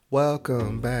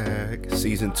Welcome back.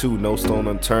 Season 2, No Stone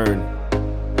Unturned.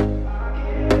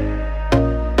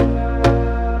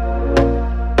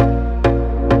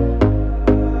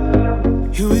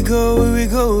 Here we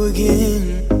go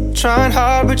again. Trying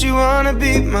hard, but you wanna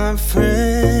be my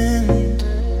friend.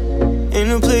 Ain't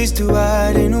no place to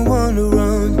hide, ain't no one to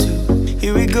run to.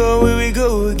 Here we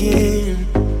go again.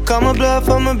 Call my bluff,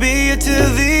 I'ma be here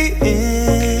till the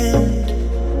end.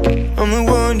 I'm the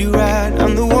one you ride,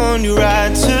 I'm the one you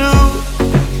ride to.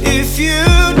 If you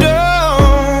don't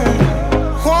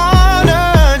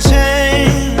wanna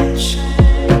change,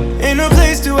 ain't no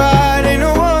place to hide, ain't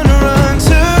no one to run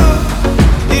to.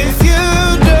 If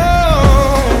you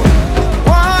don't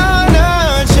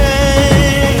wanna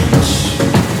change,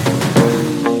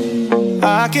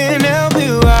 I can help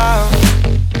you out,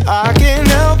 I can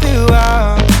help you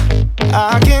out,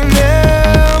 I can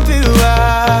help you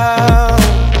out,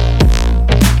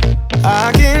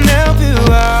 I can help you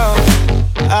out,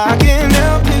 I can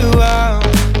help you out,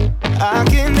 I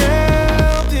can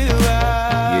help you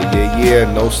out.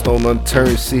 Yeah. No Stone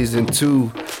Unturned Season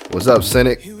 2. What's up,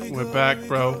 Cynic? We're back,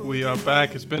 bro. We are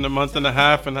back. It's been a month and a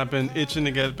half, and I've been itching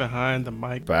to get behind the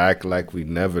mic. Back like we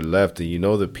never left. And you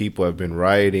know the people have been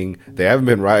rioting. They haven't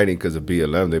been rioting because of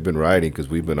BLM. They've been rioting because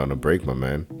we've been on a break, my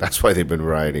man. That's why they've been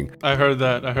rioting. I heard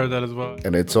that as well.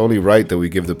 And it's only right that we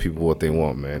give the people what they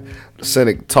want, man.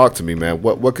 Cynic, talk to me, man.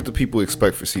 What could the people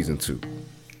expect for Season 2?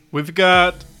 We've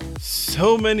got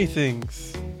so many things.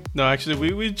 No, actually,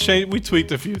 we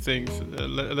tweaked a few things.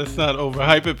 Let's not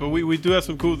overhype it, but we do have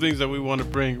some cool things that we want to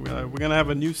bring. We're gonna have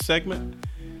a new segment.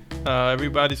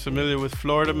 Everybody's familiar with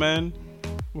Florida Man.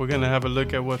 We're gonna have a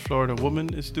look at what Florida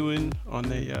Woman is doing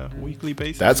on a weekly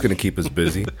basis. That's gonna keep us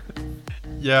busy.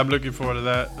 Yeah, I'm looking forward to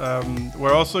that.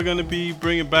 We're also gonna be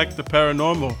bringing back the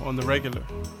paranormal on the regular.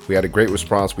 We had a great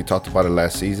response. We talked about it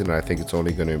last season, and I think it's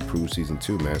only gonna improve Season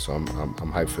 2, man. So I'm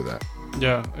hyped for that.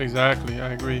 Yeah, exactly. I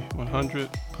agree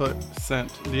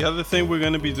 100%. The other thing we're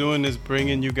going to be doing is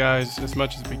bringing you guys, as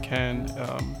much as we can,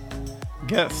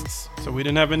 guests. So we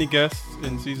didn't have any guests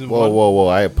in season 1. Whoa.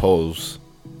 I oppose.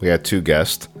 We had 2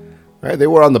 guests. Right? They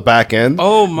were on the back end.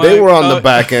 Oh, my They were on God. the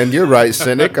back end. You're right,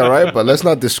 Cynic. All right? But let's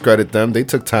not discredit them. They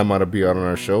took time out to be on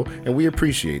our show, and we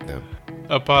appreciate them.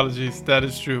 Apologies. That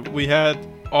is true. We had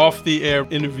off-the-air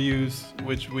interviews,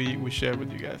 which we shared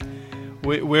with you guys.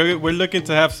 We're looking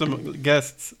to have some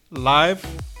guests live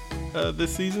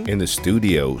this season. In the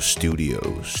studio.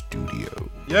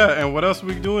 Yeah, and what else are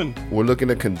we doing? We're looking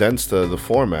to condense the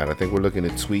format. I think we're looking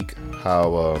to tweak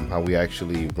how we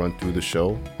actually run through the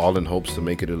show, all in hopes to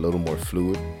make it a little more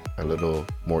fluid, a little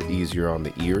more easier on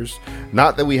the ears.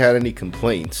 Not that we had any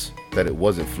complaints that it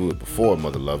wasn't fluid before,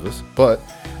 mother lovers, but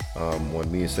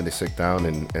when me and Cindy sit down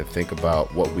and think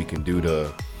about what we can do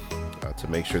to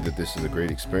make sure that this is a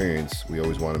great experience, we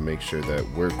always want to make sure that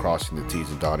we're crossing the T's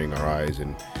and dotting our I's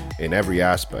in every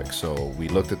aspect. So we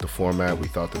looked at the format. We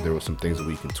thought that there were some things that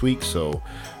we can tweak. So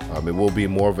it will be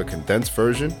more of a condensed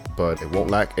version, but it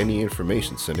won't lack any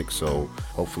information, Cynic. So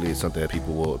hopefully it's something that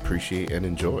people will appreciate and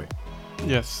enjoy.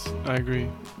 Yes, I agree.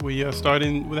 We are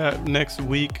starting with that next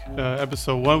week.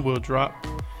 Episode 1 will drop.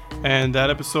 And that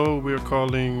episode we're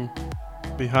calling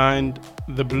Behind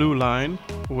the Blue Line.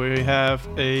 We have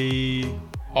a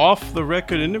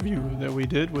off-the-record interview that we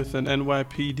did with an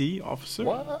NYPD officer.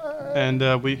 What? And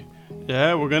we're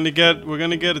gonna get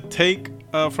a take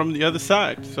from the other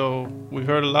side. So we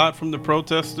heard a lot from the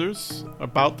protesters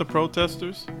about the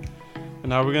protesters, and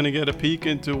now we're gonna get a peek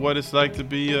into what it's like to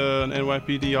be an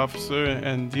NYPD officer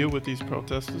and deal with these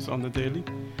protesters on the daily.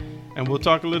 And we'll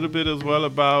talk a little bit as well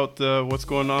about what's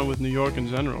going on with New York in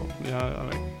general.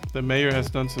 The mayor has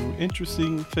done some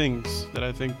interesting things that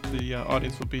I think the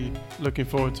audience will be looking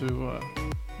forward to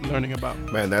learning about.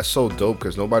 Man, that's so dope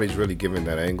because nobody's really giving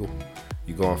that angle.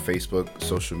 You go on Facebook,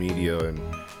 social media, and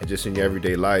just in your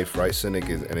everyday life, right, Cynic?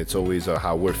 And it's always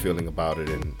how we're feeling about it,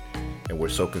 and we're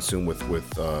so consumed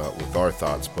with our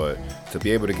thoughts. But to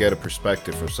be able to get a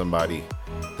perspective from somebody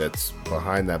that's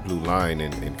behind that blue line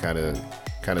and kind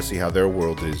of see how their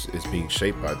world is being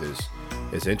shaped by this,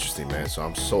 it's interesting, man. So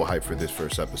I'm so hyped for this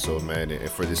first episode, man, and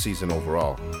for this season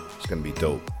overall. It's gonna be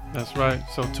dope. That's right.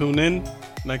 So tune in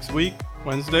next week,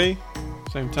 Wednesday,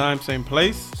 same time, same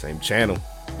place, Same channel.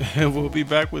 and we'll be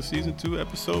back with season 2,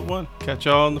 episode 1. Catch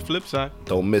y'all on the flip side.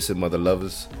 Don't miss it, mother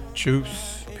lovers.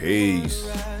 Choose. Peace.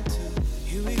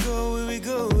 Here we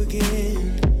go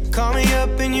again. Call me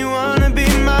up and you wanna be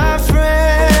my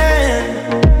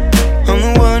friend. I'm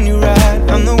the one you ride,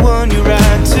 I'm the one you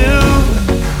ride to.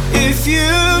 If you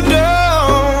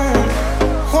don't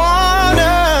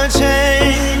wanna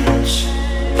change,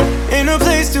 ain't no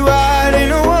place to hide, ain't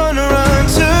no one to run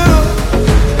to.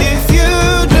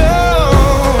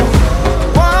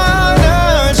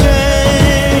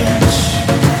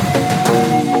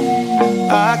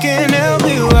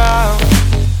 help you out.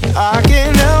 I can